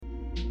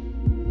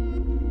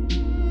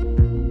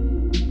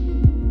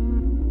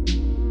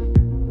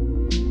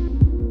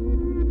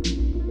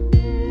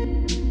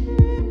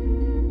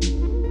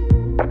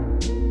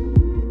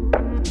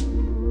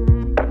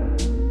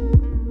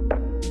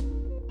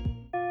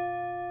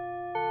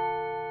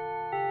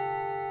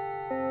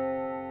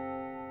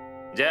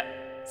じゃ、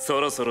そ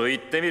ろそろ行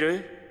ってみ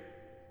る？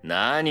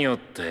何をっ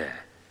て、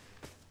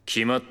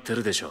決まって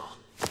るでしょ。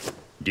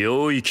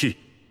領域、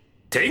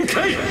展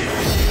開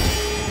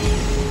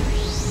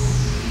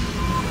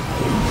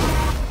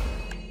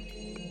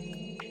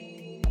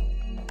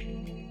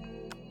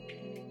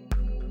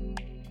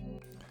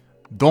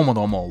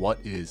！Domo, what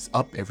is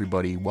up,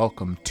 everybody?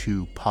 Welcome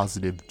to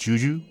Positive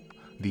Juju,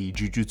 the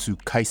Jujutsu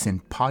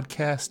Kaisen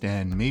podcast,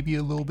 and maybe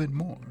a little bit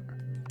more.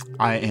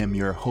 I am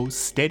your host,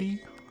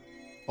 Steady,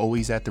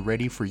 always at the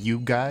ready for you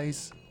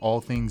guys, all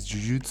things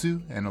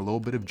Jujutsu, and a little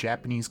bit of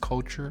Japanese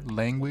culture,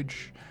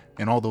 language,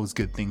 and all those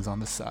good things on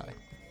the side.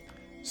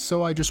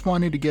 So I just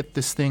wanted to get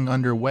this thing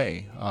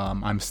underway.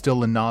 I'm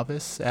still a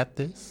novice at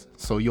this,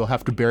 so you'll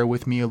have to bear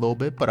with me a little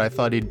bit, but I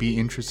thought it'd be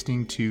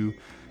interesting to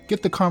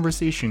get the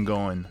conversation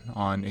going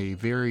on a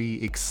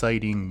very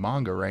exciting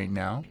manga right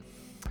now,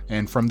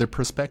 and from the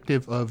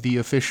perspective of the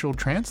official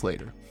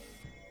translator.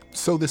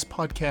 So this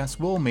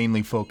podcast will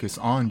mainly focus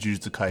on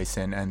Jujutsu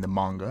Kaisen and the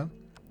manga,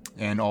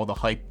 and all the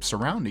hype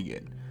surrounding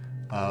it.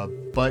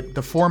 But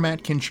the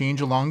format can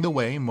change along the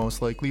way,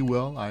 most likely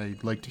will.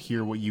 I'd like to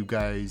hear what you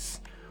guys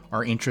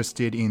are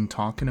interested in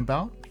talking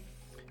about,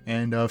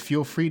 and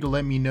feel free to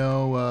let me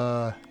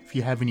know if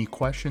you have any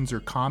questions or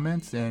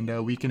comments,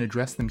 and we can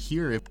address them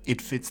here if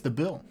it fits the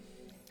bill.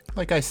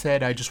 Like I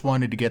said, I just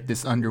wanted to get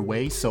this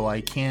underway, so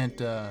I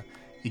can't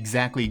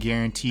exactly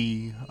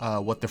guarantee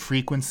what the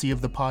frequency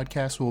of the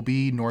podcast will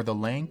be, nor the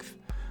length,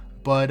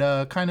 but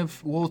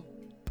we'll,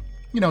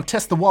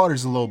 test the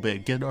waters a little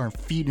bit, get our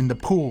feet in the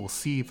pool,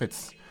 see if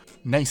it's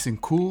nice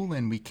and cool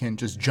and we can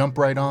just jump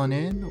right on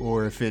in,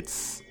 or if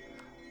it's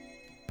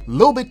a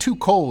little bit too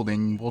cold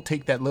and we'll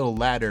take that little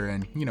ladder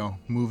and,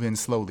 move in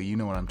slowly. You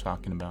know what I'm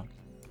talking about.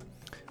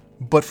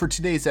 But for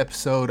today's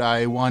episode,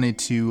 I wanted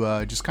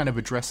to just kind of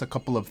address a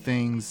couple of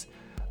things.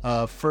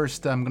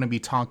 First, I'm going to be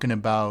talking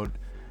about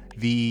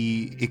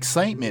the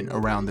excitement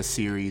around the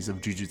series of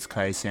Jujutsu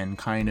Kaisen,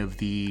 kind of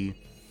the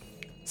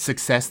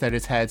success that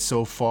it's had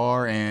so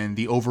far and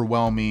the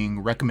overwhelming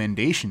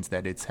recommendations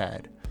that it's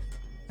had.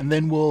 And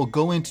then we'll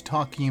go into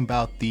talking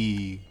about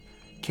the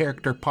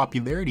character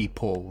popularity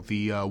poll,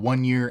 the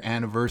 1 year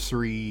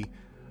anniversary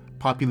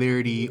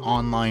popularity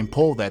online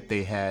poll that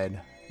they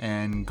had,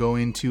 and go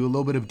into a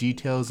little bit of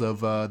details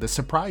of the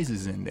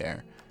surprises in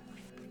there.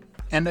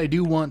 And I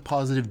do want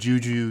Positive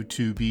Juju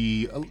to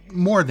be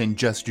more than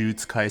just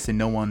Jujutsu Kaisen.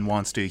 No one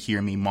wants to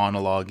hear me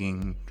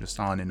monologuing just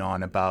on and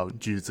on about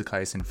Jujutsu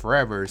Kaisen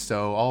forever,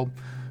 so I'll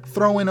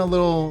throw in a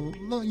little,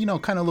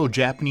 little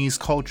Japanese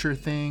culture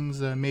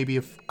things, maybe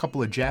a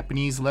couple of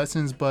Japanese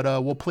lessons, but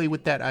we'll play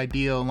with that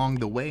idea along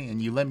the way,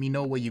 and you let me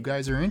know what you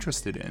guys are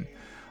interested in.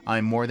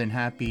 I'm more than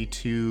happy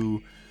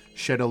to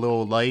shed a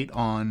little light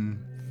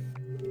on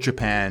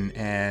Japan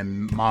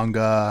and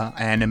manga,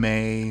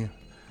 anime,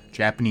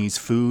 Japanese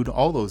food,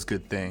 all those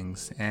good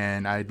things,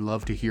 and I'd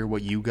love to hear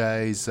what you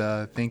guys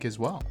think as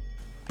well.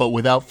 But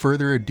without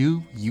further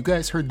ado, you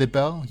guys heard the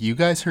bell, you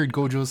guys heard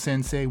Gojo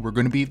Sensei, we're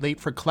going to be late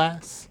for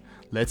class.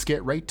 Let's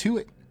get right to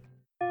it.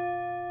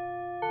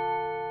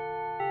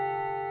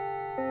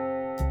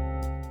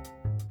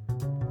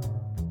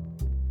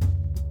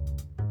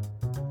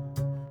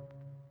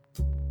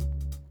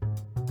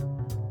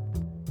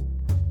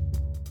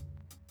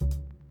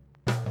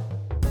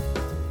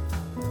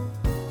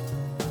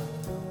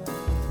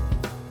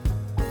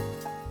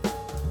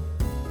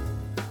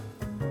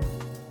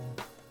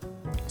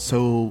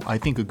 So I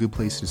think a good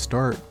place to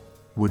start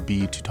would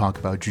be to talk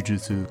about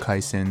Jujutsu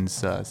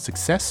Kaisen's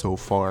success so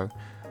far.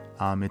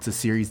 It's a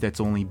series that's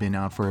only been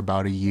out for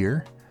about a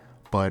year,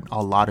 but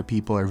a lot of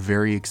people are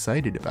very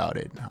excited about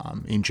it.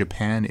 In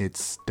Japan,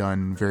 it's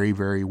done very,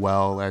 very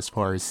well as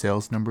far as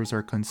sales numbers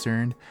are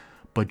concerned,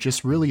 but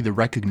just really the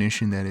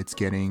recognition that it's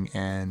getting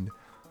and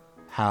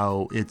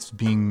how it's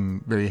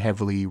being very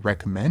heavily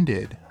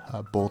recommended,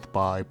 both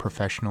by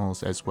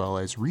professionals as well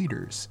as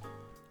readers.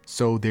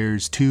 So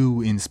there's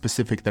two in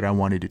specific that I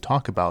wanted to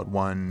talk about,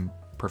 one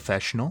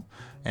professional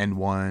and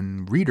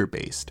one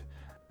reader-based.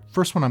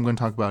 First one I'm going to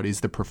talk about is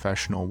the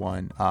professional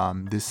one.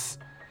 This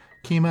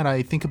came out,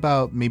 I think,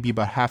 about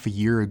half a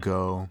year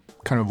ago.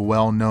 Kind of a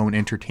well-known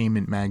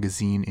entertainment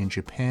magazine in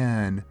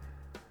Japan.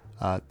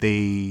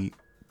 They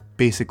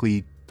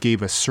basically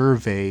gave a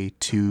survey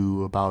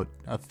to about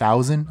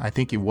 1,000, I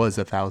think it was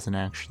 1,000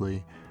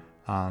 actually,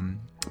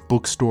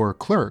 bookstore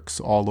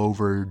clerks all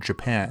over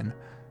Japan.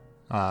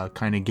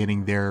 Kind of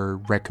getting their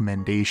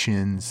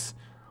recommendations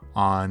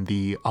on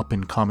the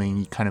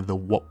up-and-coming, kind of the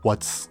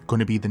what's going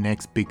to be the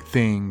next big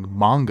thing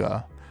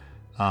manga.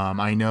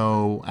 I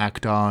know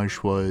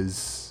Akdaj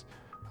was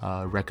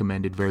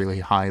recommended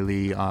very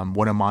highly.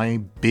 One of my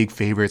big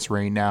favorites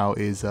right now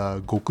is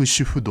Goku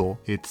Shufudo.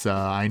 It's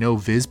I know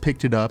Viz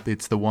picked it up.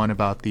 It's the one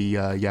about the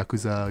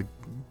ex-Yakuza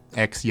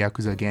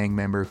gang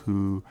member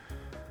who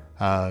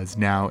is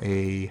now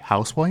a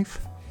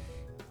housewife.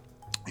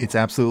 It's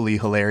absolutely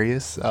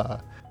hilarious.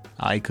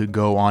 I could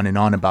go on and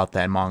on about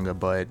that manga,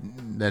 but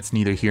that's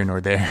neither here nor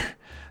there.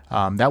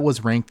 That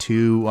was ranked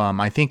 2.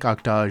 I think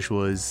Akdaj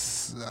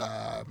was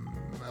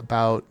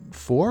about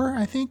 4,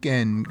 I think,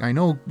 and I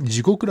know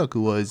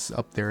Jigokuraku was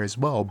up there as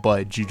well,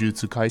 but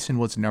Jujutsu Kaisen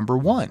was number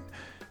 1.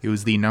 It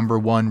was the number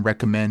 1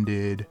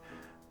 recommended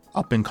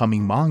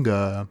up-and-coming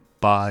manga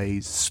by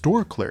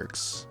store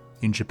clerks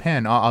in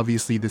Japan.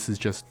 Obviously, this is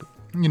just,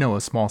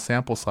 a small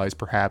sample size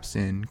perhaps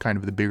in kind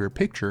of the bigger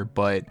picture,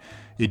 but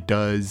it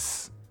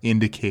does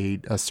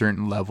indicate a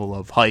certain level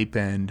of hype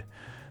and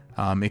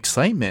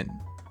excitement,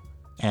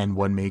 and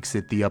what makes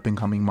it the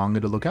up-and-coming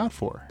manga to look out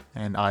for.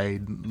 And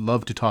I'd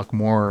love to talk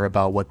more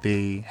about what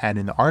they had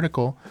in the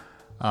article,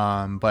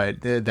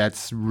 but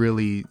that's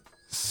really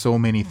so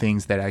many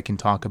things that I can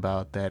talk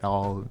about that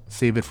I'll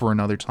save it for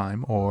another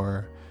time,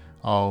 or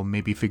I'll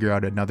maybe figure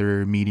out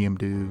another medium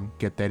to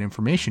get that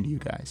information to you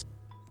guys.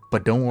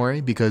 But don't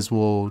worry, because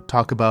we'll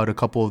talk about a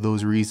couple of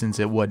those reasons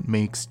at what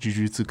makes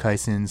Jujutsu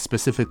Kaisen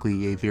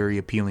specifically a very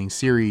appealing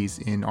series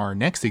in our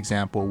next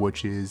example,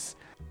 which is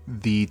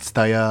the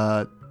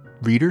Tsutaya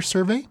reader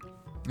survey.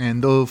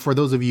 And for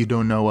those of you who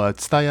don't know,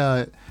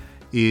 Tsutaya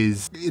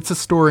it's a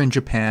store in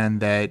Japan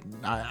that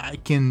I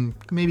can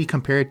maybe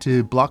compare it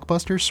to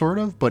Blockbuster, sort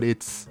of, but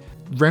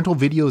rental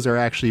videos are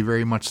actually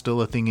very much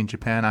still a thing in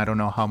Japan. I don't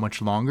know how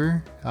much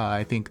longer.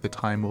 I think the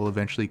time will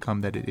eventually come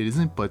that it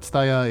isn't, but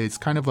Tsutaya is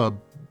kind of a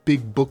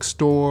big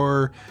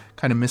bookstore,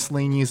 kind of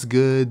miscellaneous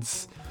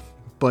goods,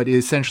 but it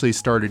essentially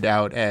started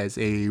out as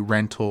a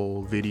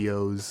rental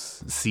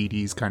videos,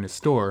 CDs kind of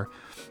store,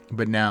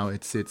 but now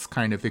it's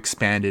kind of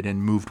expanded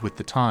and moved with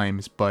the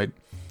times. But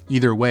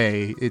either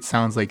way, it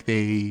sounds like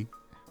they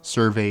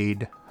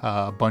surveyed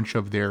a bunch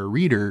of their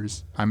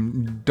readers. I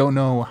don't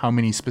know how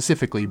many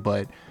specifically,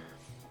 but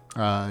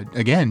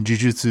again,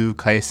 Jujutsu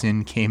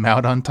Kaisen came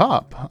out on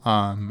top.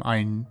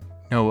 I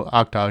know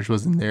Octage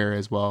was in there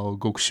as well,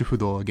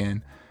 Gokushufudo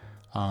again.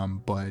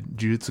 But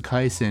Jujutsu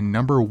Kaisen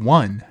number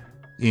 1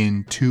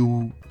 in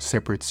 2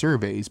 separate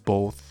surveys,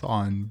 both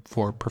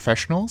for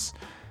professionals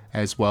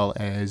as well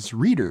as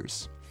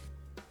readers.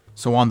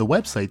 So on the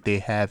website, they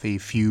have a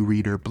few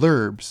reader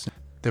blurbs.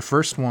 The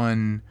first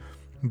one,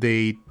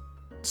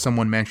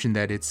 someone mentioned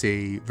that it's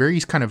a very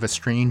kind of a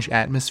strange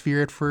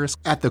atmosphere at first.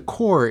 At the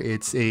core,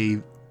 it's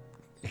a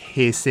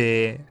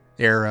Heisei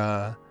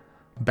era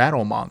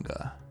battle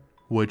manga,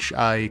 which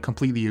I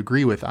completely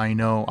agree with. I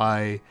know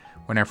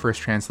when I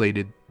first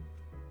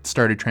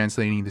started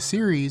translating the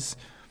series,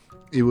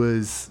 it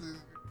was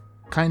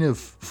kind of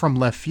from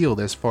left field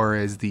as far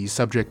as the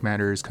subject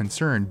matter is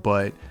concerned,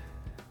 but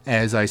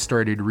as I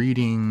started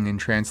reading and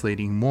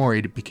translating more,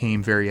 it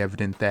became very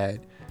evident that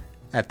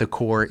at the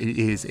core it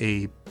is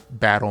a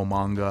battle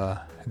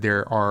manga.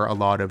 There are a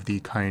lot of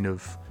the kind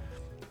of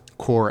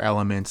core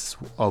elements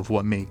of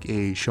what make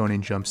a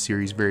Shonen Jump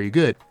series very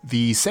good.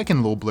 The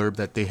second little blurb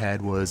that they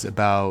had was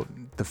about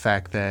the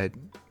fact that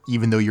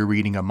even though you're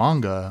reading a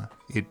manga,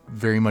 it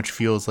very much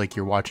feels like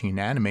you're watching an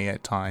anime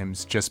at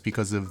times, just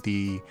because of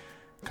the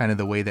kind of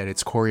the way that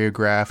it's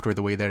choreographed or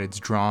the way that it's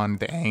drawn,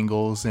 the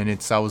angles. And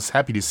I was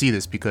happy to see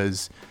this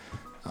because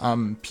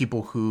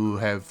people who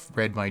have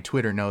read my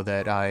Twitter know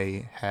that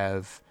I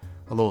have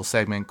a little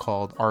segment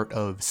called Art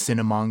of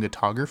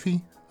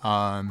Cinematography.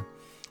 I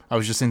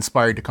was just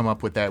inspired to come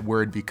up with that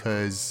word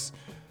because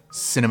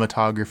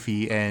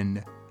cinematography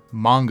and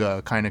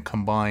manga kind of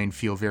combined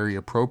feel very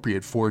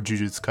appropriate for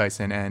Jujutsu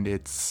Kaisen and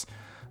its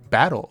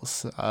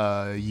battles.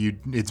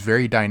 It's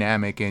very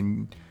dynamic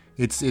and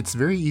it's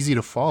very easy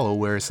to follow,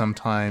 where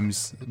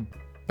sometimes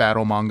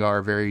battle manga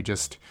are very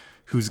just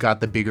who's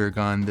got the bigger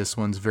gun. This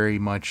one's very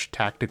much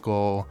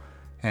tactical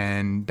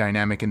and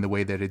dynamic in the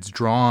way that it's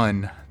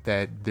drawn,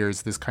 that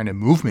there's this kind of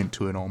movement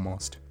to it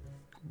almost.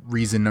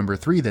 Reason number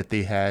 3 that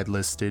they had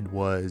listed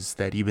was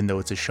that even though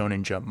it's a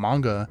Shonen Jump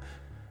manga,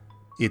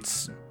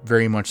 it's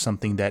very much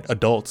something that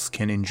adults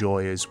can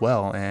enjoy as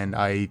well. And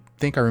I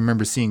think I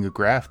remember seeing a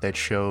graph that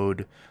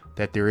showed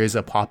that there is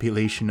a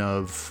population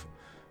of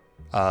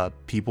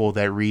people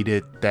that read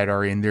it that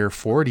are in their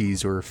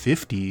 40s or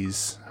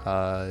 50s,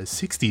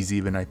 60s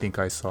even, I think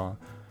I saw.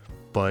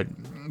 But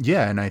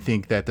yeah, and I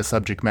think that the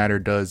subject matter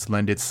does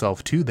lend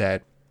itself to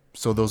that.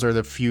 So those are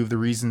the few of the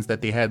reasons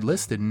that they had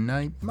listed, and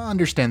I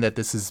understand that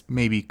this is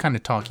maybe kind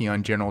of talking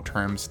on general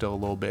terms still a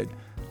little bit.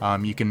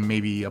 You can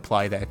maybe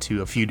apply that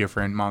to a few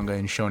different manga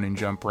in Shonen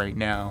Jump right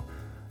now,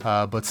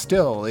 but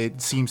still,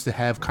 it seems to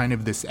have kind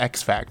of this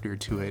X factor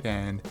to it,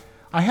 and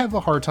I have a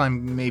hard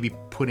time maybe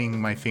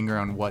putting my finger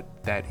on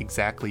what that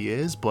exactly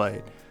is,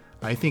 but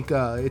I think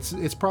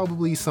it's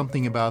probably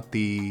something about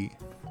the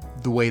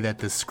way that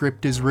the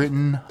script is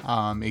written.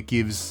 It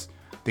gives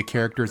the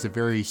characters a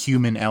very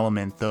human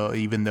element, though,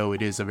 even though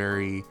it is a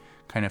very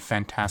kind of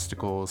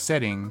fantastical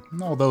setting,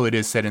 although it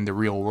is set in the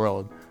real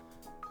world.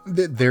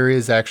 There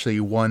is actually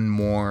one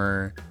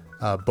more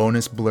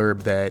bonus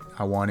blurb that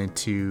I wanted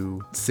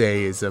to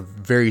say is a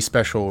very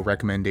special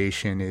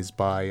recommendation, is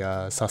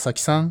by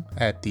Sasaki-san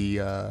at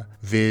the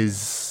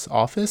Viz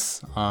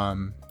office.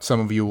 Some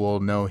of you will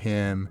know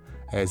him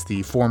as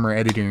the former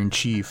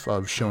editor-in-chief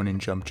of Shonen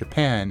Jump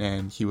Japan,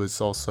 and he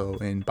was also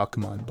in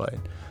Bakuman, but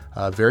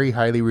very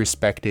highly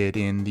respected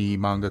in the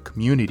manga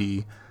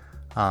community.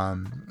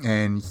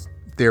 And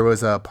there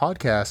was a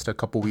podcast a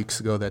couple weeks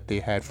ago that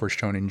they had for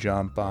Shonen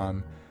Jump,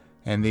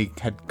 and they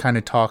had kind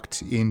of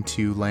talked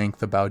into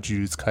length about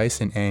Jujutsu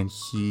Kaisen, and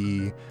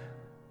he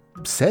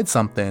said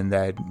something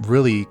that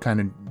really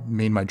kind of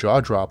made my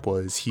jaw drop.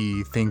 Was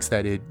he thinks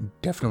that it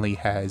definitely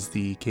has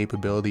the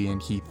capability,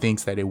 and he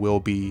thinks that it will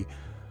be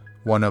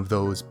one of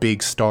those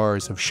big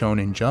stars of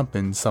Shonen Jump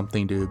and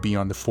something to be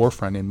on the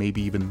forefront and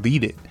maybe even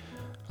lead it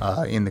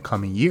in the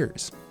coming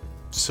years.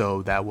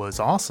 So that was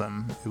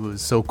awesome. It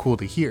was so cool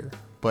to hear.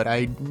 But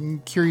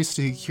I'm curious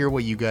to hear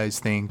what you guys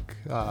think.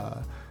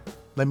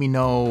 Let me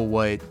know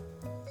what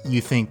you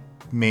think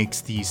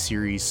makes these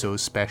series so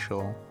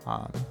special.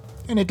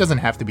 And it doesn't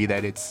have to be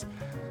that it's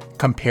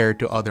compared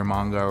to other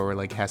manga or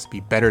like has to be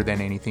better than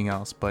anything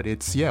else. But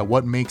it's,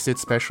 what makes it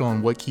special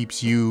and what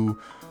keeps you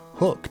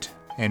hooked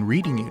and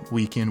reading it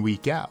week in,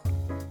 week out.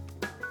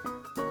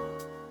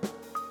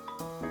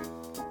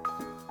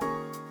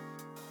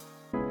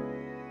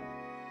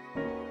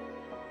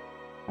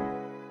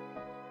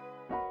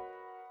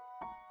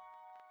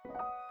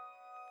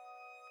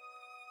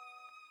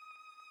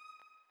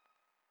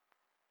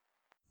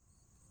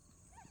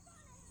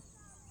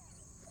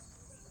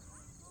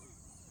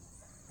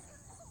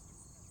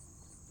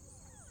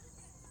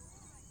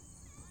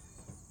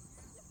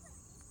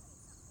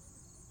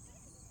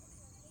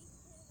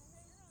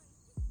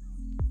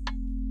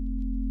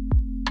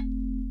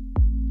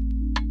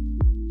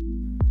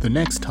 The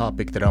next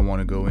topic that I want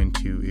to go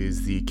into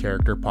is the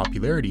character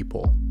popularity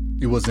poll.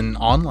 It was an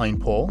online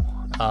poll.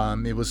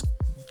 It was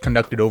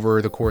conducted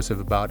over the course of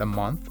about a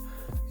month,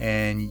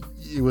 and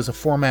it was a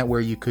format where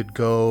you could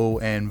go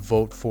and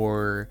vote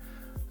for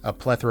a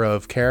plethora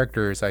of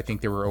characters. I think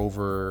there were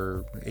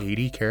over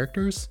 80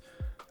 characters,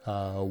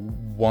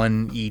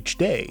 one each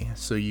day,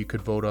 so you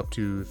could vote up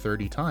to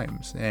 30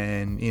 times.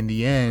 And in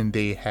the end,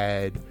 they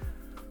had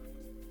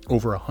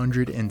over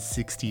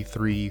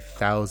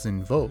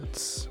 163,000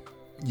 votes.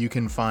 You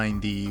can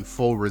find the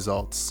full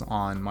results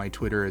on my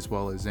Twitter as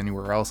well as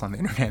anywhere else on the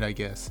internet, I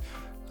guess.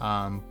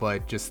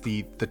 But just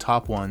the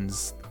top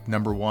ones,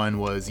 number 1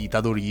 was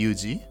Itadori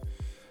Yuji.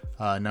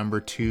 Number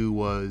 2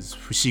 was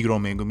Fushiguro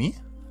Megumi.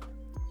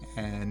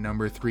 And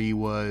number 3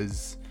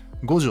 was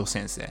Gojo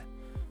Sensei.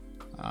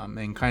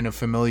 And kind of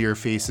familiar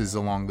faces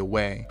along the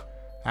way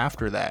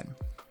after that.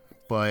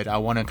 But I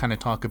want to kind of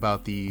talk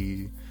about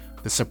the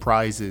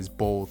surprises,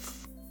 both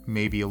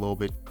maybe a little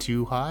bit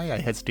too high. I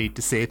hesitate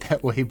to say it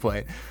that way,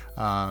 but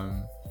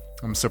I'm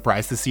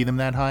surprised to see them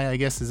that high, I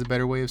guess is a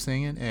better way of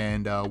saying it,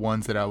 and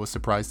ones that I was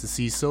surprised to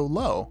see so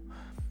low.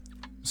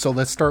 So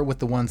let's start with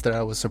the ones that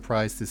I was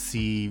surprised to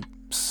see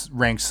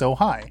ranked so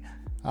high.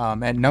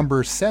 At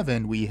number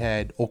 7, we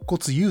had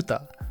Okotsu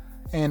Yuta,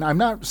 and I'm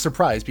not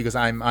surprised because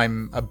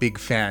I'm a big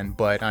fan,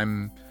 but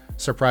I'm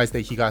surprised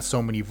that he got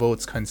so many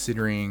votes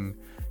considering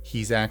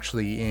he's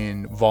actually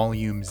in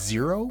volume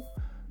 0,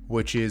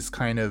 which is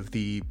kind of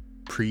the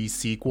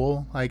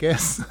pre-sequel, I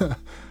guess.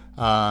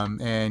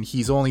 And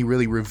he's only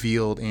really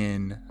revealed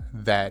in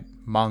that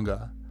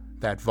manga,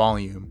 that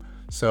volume.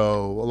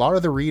 So a lot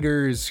of the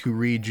readers who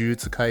read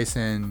Jujutsu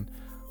Kaisen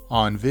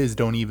on Viz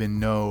don't even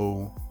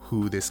know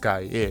who this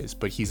guy is,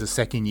 but he's a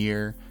second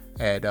year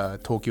at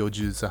Tokyo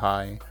Jujutsu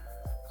High.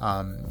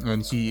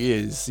 And he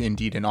is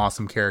indeed an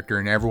awesome character,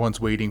 and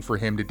everyone's waiting for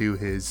him to do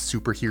his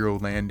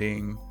superhero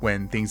landing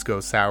when things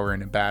go sour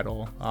in a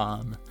battle.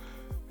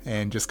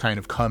 And just kind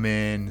of come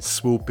in,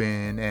 swoop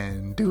in,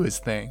 and do his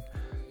thing.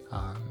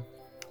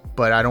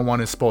 But I don't want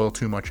to spoil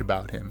too much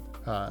about him.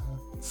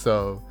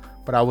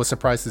 But I was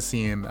surprised to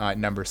see him at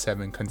number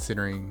 7,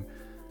 considering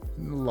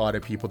a lot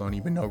of people don't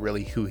even know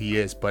really who he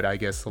is, but I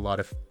guess a lot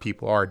of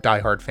people are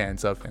diehard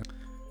fans of him.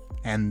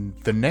 And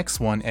the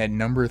next one, at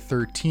number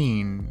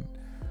 13,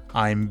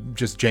 I'm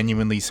just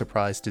genuinely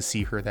surprised to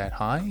see her that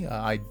high.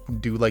 I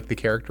do like the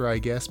character, I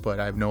guess, but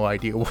I have no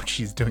idea what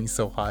she's doing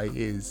so high,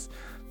 is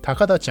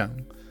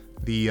Takada-chan.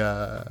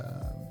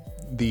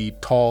 The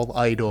tall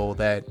idol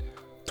that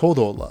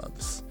Todo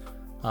loves.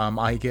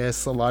 I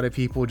guess a lot of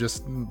people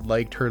just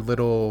liked her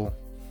little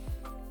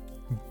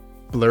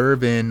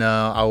blurb in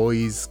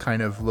Aoi's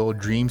kind of little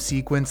dream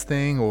sequence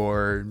thing,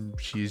 or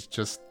she's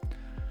just,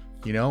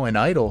 an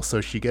idol, so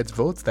she gets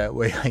votes that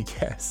way, I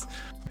guess.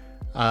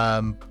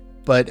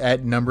 But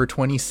at number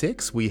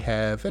 26, we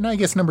have, and I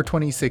guess number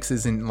 26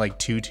 isn't like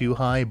too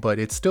high, but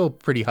it's still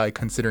pretty high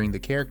considering the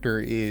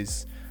character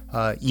is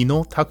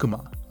Ino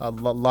Takuma. A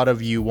lot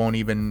of you won't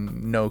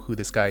even know who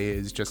this guy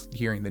is just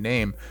hearing the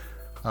name.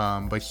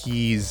 But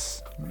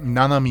he's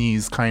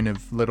Nanami's kind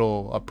of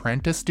little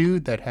apprentice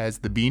dude that has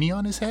the beanie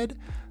on his head.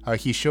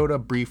 He showed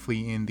up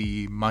briefly in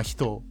the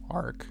Mahito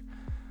arc.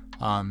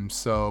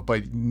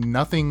 But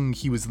nothing,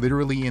 he was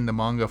literally in the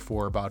manga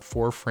for about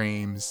 4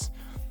 frames,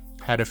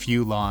 had a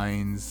few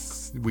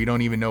lines. We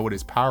don't even know what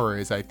his power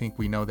is. I think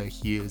we know that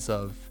he is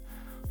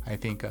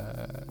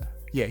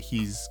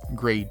he's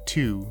grade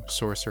 2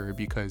 sorcerer,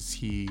 because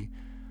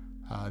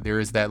there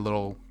is that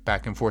little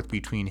back and forth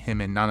between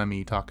him and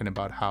Nanami talking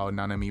about how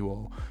Nanami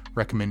will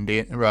recommend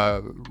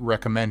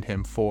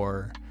him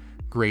for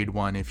grade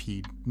 1 if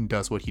he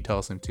does what he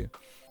tells him to.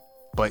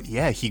 But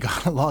yeah, he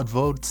got a lot of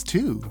votes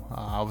too.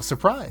 I was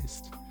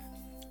surprised.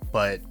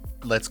 But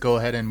let's go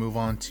ahead and move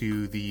on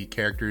to the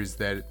characters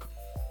that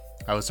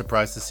I was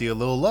surprised to see a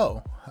little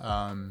low.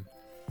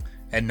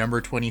 At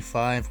number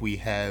 25, we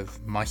have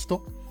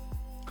Mahito.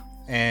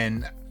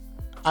 And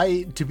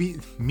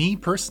me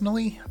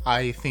personally,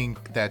 I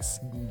think that's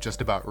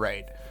just about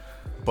right.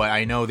 But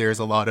I know there's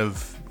a lot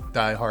of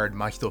diehard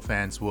Mahito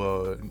fans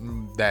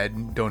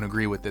that don't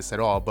agree with this at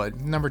all. But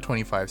number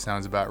 25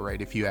 sounds about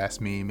right if you ask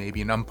me.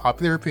 Maybe an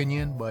unpopular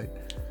opinion,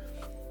 but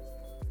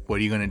what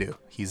are you going to do?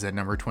 He's at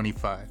number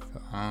 25.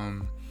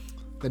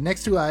 The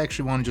next two I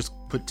actually want to just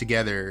put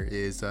together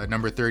is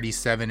number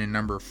 37 and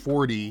number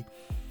 40,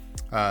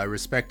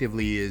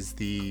 respectively, is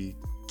the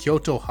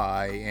Kyoto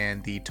High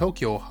and the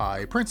Tokyo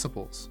High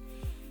principals.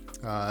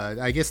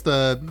 I guess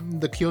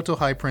the Kyoto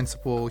High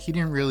principal, he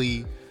didn't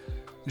really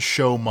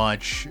show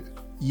much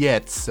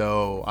yet,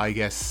 so I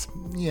guess,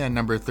 yeah,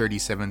 number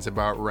 37 is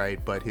about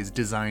right, but his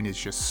design is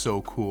just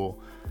so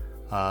cool.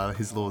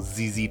 His little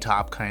ZZ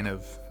Top kind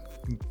of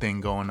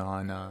thing going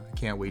on. I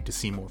can't wait to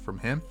see more from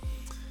him.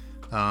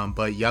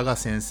 But Yaga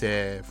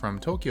Sensei from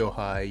Tokyo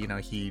High,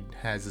 he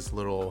has this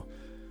little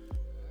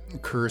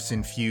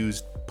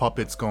curse-infused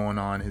puppets going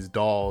on, his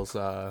dolls.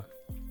 I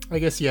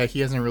guess, yeah,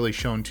 he hasn't really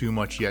shown too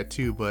much yet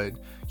too, but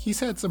he's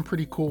had some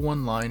pretty cool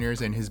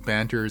one-liners and his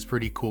banter is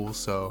pretty cool,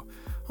 so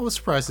I was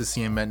surprised to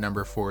see him at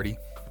number 40.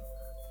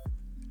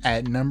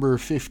 At number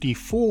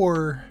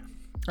 54,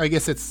 I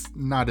guess it's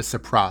not a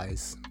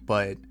surprise,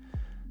 but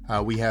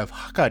we have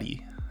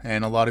Hakari,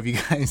 and a lot of you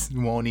guys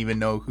won't even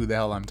know who the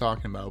hell I'm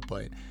talking about,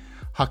 but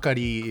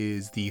Hakari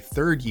is the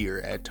third year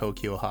at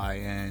Tokyo High,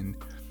 and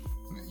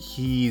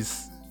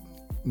he's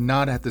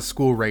not at the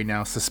school right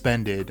now,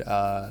 suspended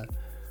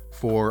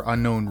for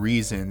unknown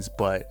reasons,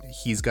 but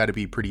he's got to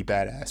be pretty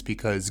badass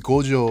because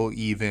Gojo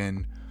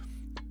even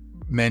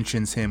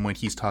mentions him when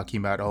he's talking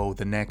about,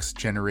 the next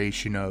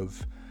generation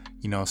of,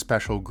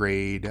 special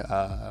grade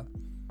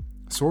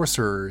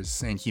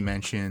sorcerers, and he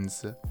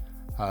mentions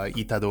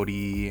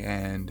Itadori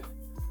and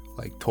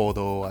like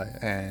Todo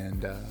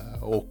and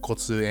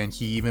Okotsu, and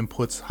he even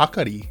puts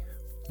Hakari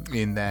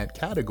in that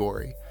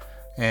category.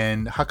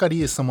 And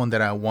Hakari is someone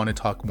that I want to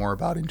talk more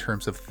about in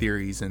terms of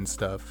theories and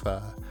stuff,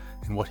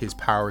 and what his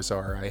powers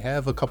are. I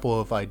have a couple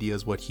of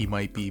ideas what he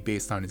might be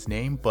based on his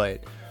name,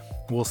 but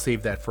we'll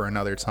save that for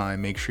another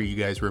time. Make sure you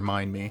guys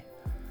remind me.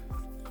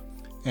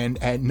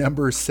 And at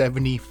number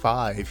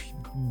 75,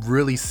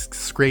 really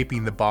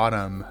scraping the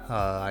bottom,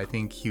 I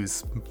think he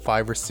was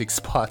 5 or 6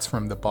 spots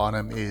from the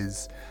bottom,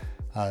 is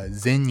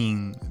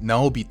Zenin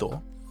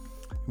Naobito.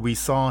 We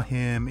saw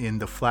him in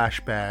the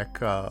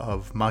flashback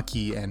of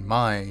Maki and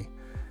Mai.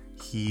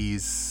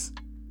 He's,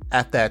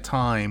 at that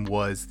time,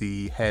 was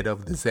the head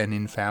of the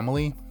Zenin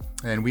family,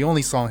 and we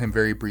only saw him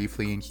very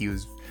briefly, and he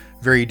was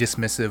very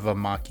dismissive of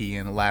Maki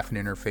and laughing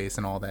in her face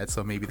and all that,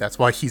 so maybe that's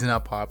why he's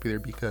not popular,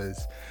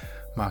 because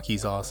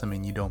Maki's awesome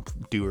and you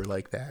don't do her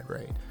like that,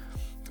 right?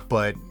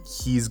 But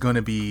he's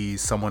gonna be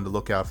someone to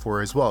look out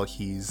for as well.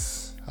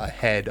 He's a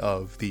head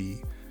of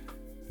the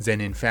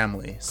Zenin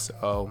family,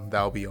 so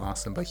that'll be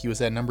awesome. But he was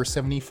at number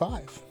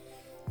 75.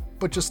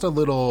 But just a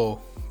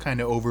little kind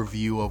of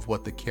overview of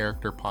what the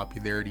character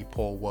popularity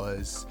poll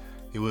was.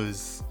 It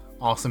was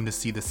awesome to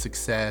see the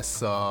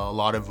success, a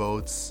lot of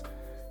votes,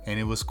 and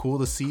it was cool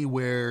to see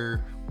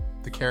where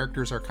the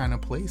characters are kind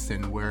of placed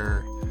and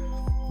where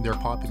their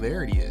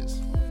popularity is.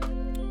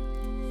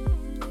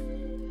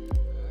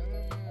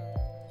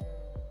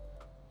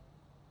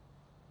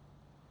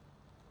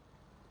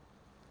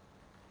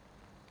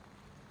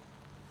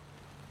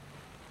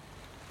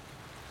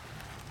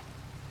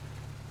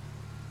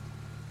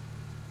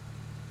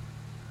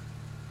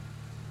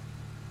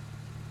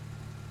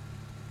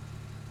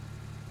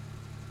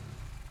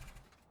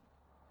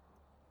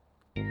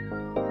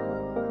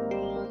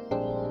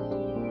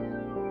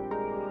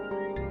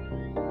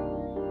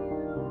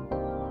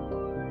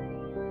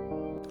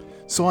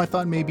 So I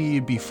thought maybe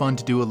it'd be fun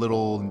to do a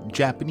little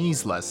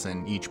Japanese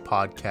lesson each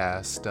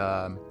podcast.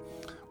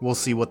 We'll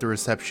see what the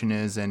reception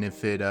is, and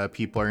if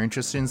people are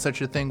interested in such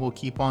a thing, we'll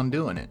keep on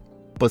doing it.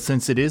 But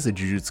since it is a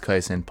Jujutsu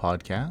Kaisen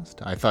podcast,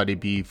 I thought it'd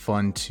be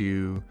fun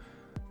to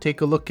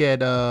take a look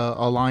at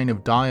a line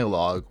of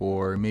dialogue,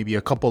 or maybe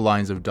a couple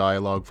lines of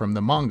dialogue from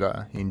the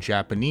manga in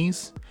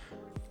Japanese,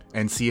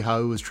 and see how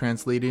it was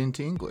translated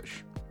into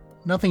English.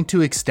 Nothing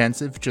too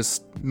extensive,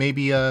 just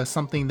maybe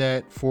something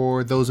that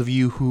for those of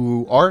you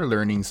who are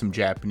learning some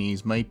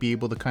Japanese might be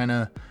able to kind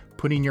of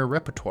put in your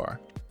repertoire.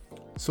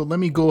 So let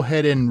me go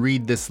ahead and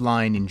read this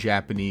line in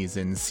Japanese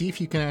and see if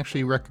you can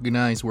actually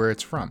recognize where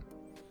it's from.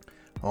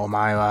 お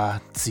前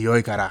は強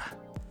いから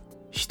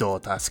人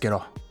を助け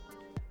ろ。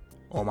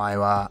お前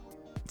は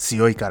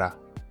強いから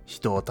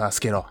人を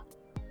助けろ.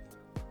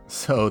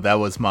 So that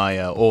was my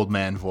old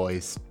man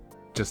voice,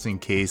 just in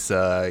case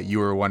you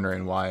were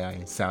wondering why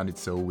I sounded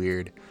so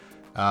weird.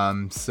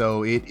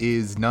 So it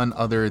is none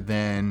other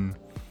than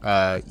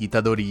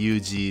Itadori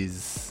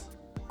Yuji's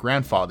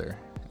grandfather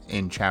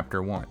in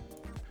chapter 1.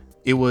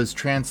 It was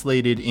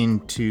translated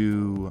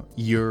into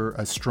 "You're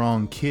a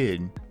strong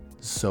kid,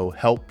 so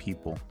help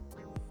people.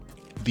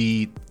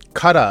 The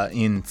kara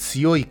in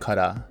tsuyoi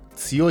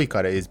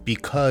kara is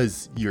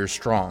because you're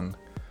strong.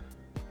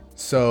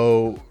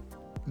 So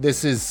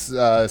this is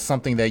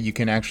something that you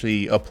can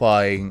actually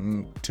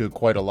apply to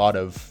quite a lot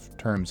of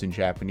terms in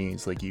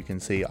Japanese. Like you can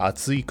say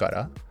atsui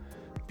kara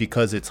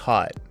because it's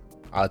hot.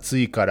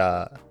 Atsui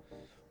kara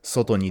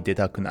soto ni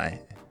detakunai.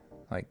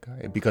 Like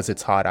because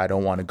it's hot, I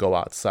don't want to go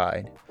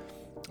outside.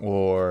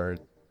 Or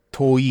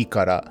toi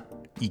kara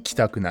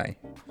ikitakunai.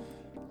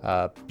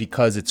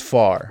 Because it's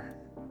far,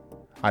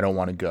 I don't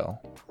want to go.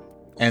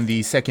 And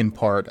the second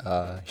part,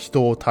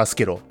 hito o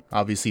tasukero.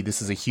 Obviously,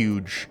 this is a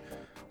huge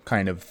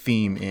kind of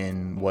theme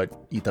in what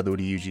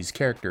Itadori Yuji's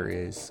character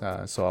is.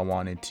 So I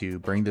wanted to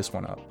bring this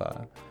one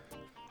up.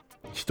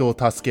 Hito o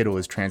tasukero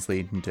is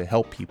translated into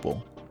help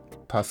people.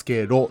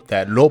 Tasukero,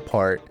 that ro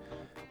part,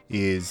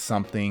 is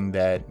something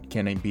that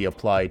can be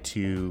applied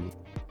to,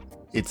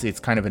 it's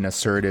kind of an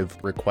assertive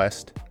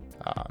request.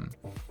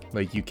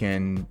 Like you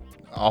can,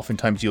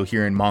 oftentimes you'll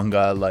hear in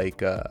manga,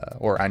 like,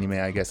 or anime,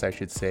 I guess I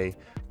should say,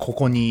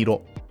 koko ni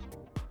iro.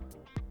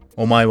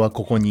 Omae wa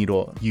koko ni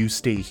iro. You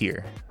stay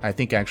here. I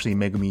think actually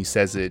Megumi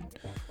says it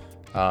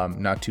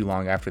not too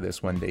long after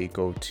this when they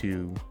go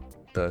to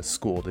the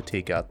school to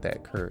take out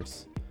that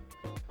curse.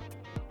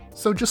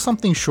 So just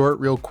something short,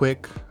 real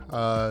quick,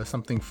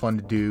 something fun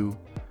to do.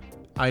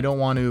 I don't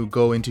want to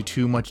go into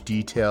too much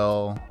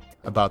detail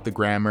about the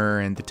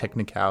grammar and the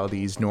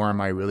technicalities, nor am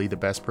I really the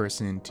best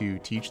person to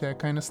teach that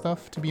kind of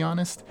stuff, to be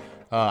honest.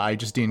 I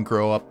just didn't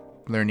grow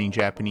up learning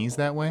Japanese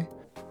that way.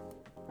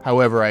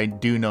 However, I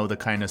do know the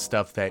kind of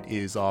stuff that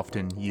is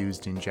often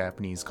used in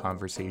Japanese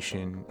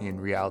conversation in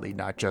reality,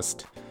 not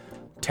just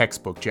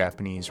textbook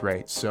Japanese,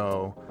 right?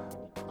 So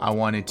I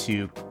wanted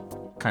to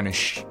kind of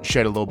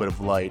shed a little bit of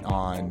light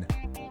on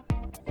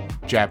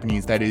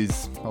Japanese that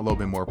is a little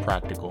bit more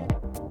practical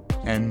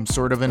and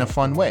sort of in a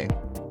fun way.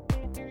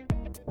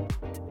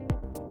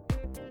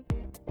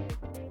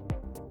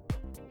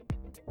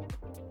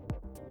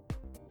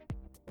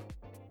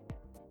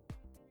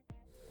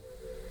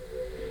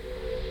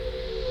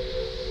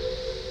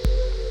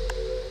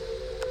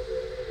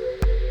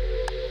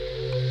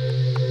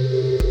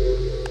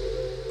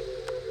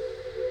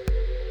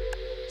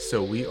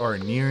 So we are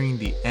nearing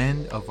the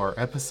end of our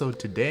episode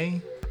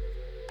today.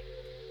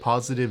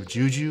 Positive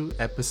Juju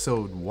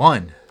episode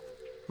 1.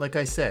 Like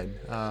I said,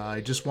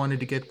 I just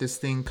wanted to get this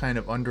thing kind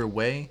of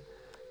underway.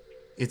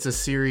 It's a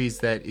series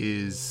that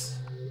is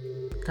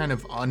kind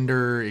of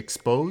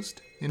underexposed,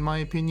 in my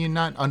opinion.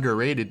 Not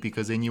underrated,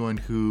 because anyone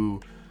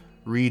who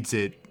reads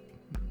it,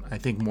 I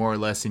think, more or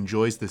less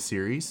enjoys the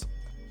series.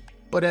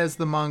 But as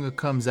the manga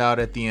comes out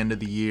at the end of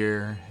the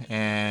year,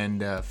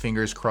 and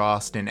fingers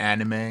crossed, an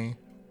anime,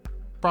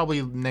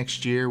 probably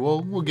next year,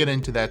 we'll get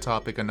into that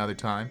topic another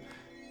time.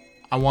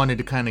 I wanted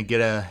to kind of get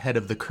ahead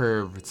of the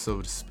curve,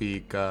 so to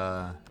speak.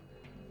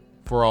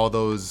 For all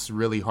those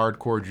really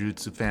hardcore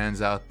Jutsu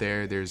fans out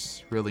there,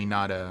 there's really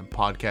not a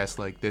podcast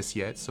like this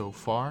yet so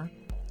far.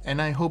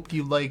 And I hope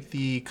you like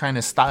the kind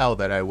of style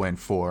that I went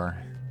for.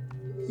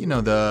 You know,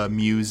 the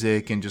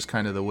music and just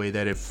kind of the way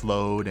that it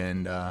flowed.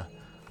 And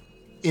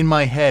in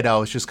my head, I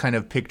was just kind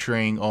of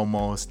picturing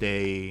almost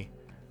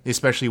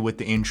especially with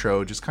the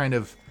intro, just kind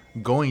of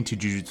going to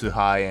Jujutsu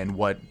High and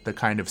what the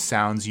kind of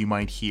sounds you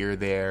might hear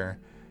there.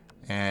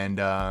 And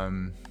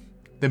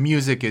the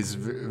music is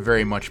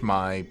very much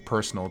my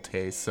personal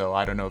taste, so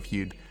I don't know if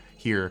you'd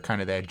hear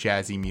kind of that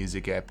jazzy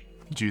music at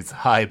Jujutsu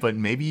High, but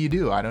maybe you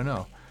do, I don't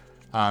know.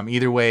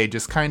 Either way,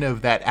 just kind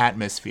of that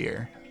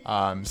atmosphere.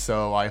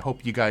 So I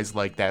hope you guys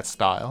like that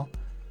style.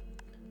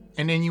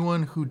 And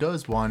anyone who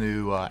does want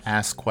to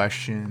ask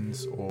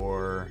questions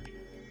or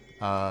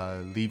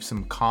leave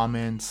some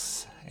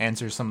comments,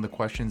 answer some of the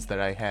questions that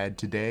I had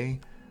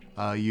today,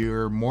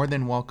 you're more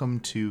than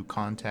welcome to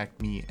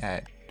contact me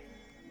at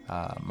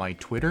my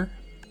Twitter,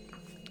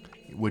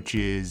 which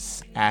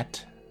is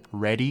at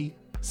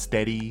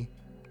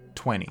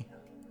ReadySteady20.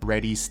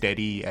 Ready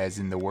Steady as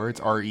in the words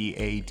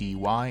ReadySteady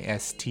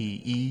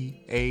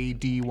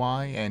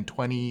and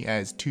 20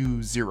 as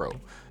 20.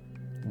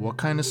 What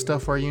kind of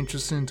stuff are you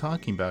interested in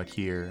talking about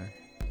here?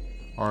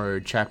 Are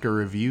chapter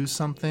reviews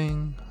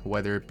something,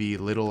 whether it be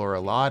little or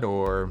a lot,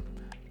 or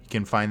you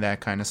can find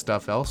that kind of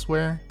stuff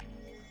elsewhere?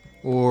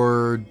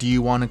 Or do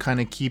you want to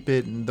kind of keep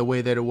it the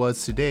way that it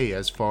was today,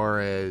 as far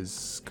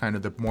as kind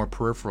of the more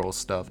peripheral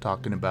stuff,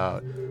 talking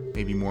about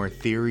maybe more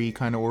theory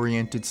kind of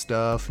oriented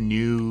stuff,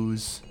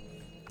 news?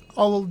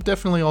 I'll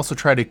definitely also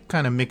try to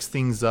kind of mix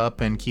things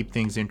up and keep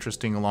things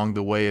interesting along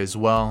the way as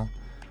well.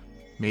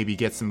 Maybe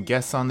get some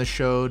guests on the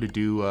show to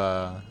do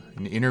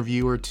an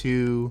interview or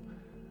two,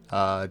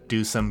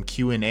 do some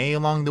Q&A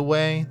along the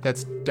way.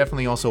 That's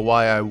definitely also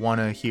why I want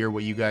to hear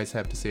what you guys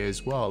have to say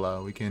as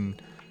well. We can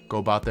go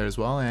about that as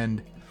well.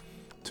 And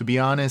to be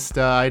honest,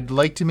 I'd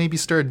like to maybe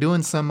start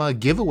doing some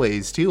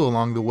giveaways too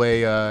along the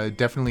way.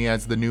 Definitely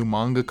as the new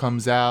manga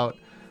comes out,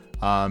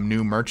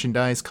 new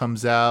merchandise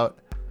comes out,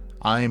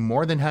 I'm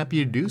more than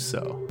happy to do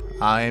so.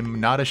 I'm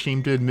not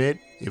ashamed to admit,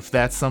 if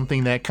that's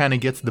something that kind of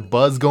gets the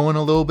buzz going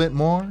a little bit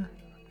more,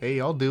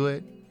 hey, I'll do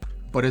it.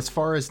 But as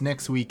far as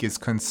next week is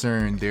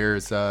concerned,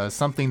 there's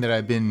something that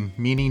I've been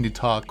meaning to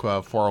talk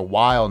for a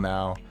while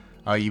now,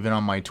 even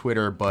on my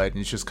Twitter, but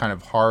it's just kind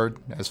of hard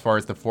as far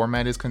as the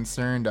format is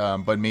concerned.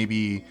 But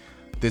maybe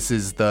this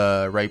is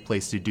the right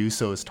place to do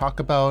so, is talk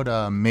about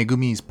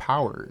Megumi's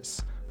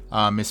powers,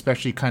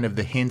 especially kind of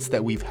the hints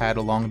that we've had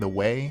along the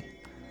way.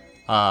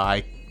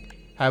 I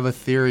have a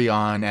theory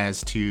on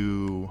as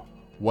to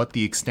what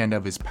the extent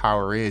of his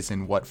power is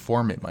and what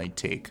form it might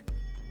take.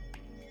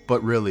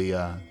 But really,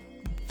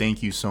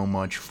 thank you so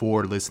much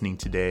for listening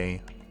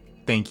today.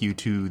 Thank you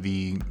to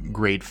the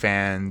great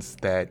fans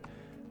that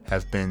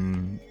have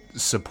been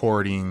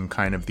supporting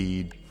kind of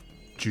the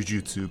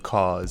Jujutsu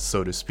cause,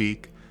 so to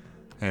speak,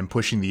 and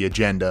pushing the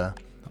agenda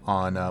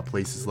on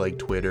places like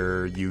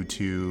Twitter,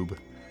 YouTube.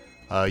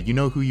 You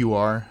know who you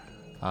are.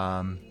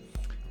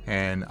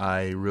 And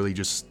I really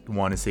just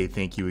want to say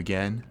thank you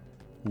again.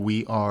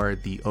 We are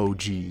the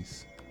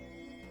OGs.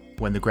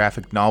 When the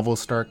graphic novels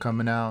start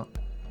coming out,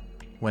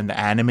 when the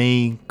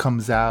anime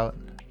comes out,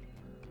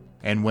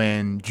 and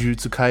when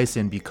Jujutsu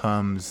Kaisen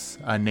becomes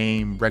a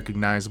name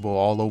recognizable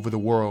all over the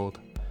world,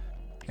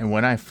 and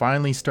when I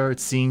finally start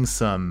seeing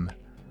some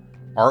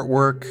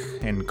artwork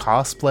and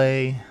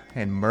cosplay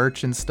and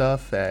merch and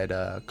stuff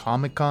at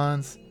Comic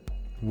Cons,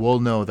 we'll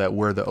know that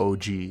we're the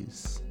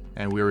OGs,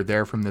 and we were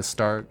there from the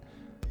start,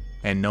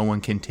 and no one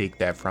can take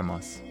that from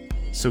us.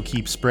 So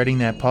keep spreading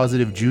that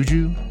positive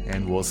juju,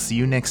 and we'll see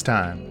you next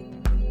time.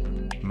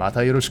 Mata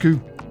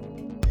yoroshiku!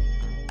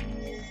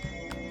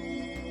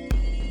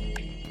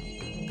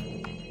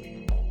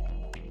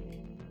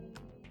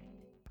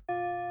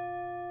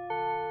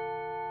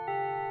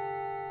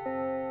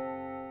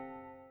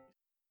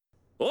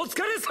 O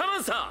tsukare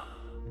sama sa!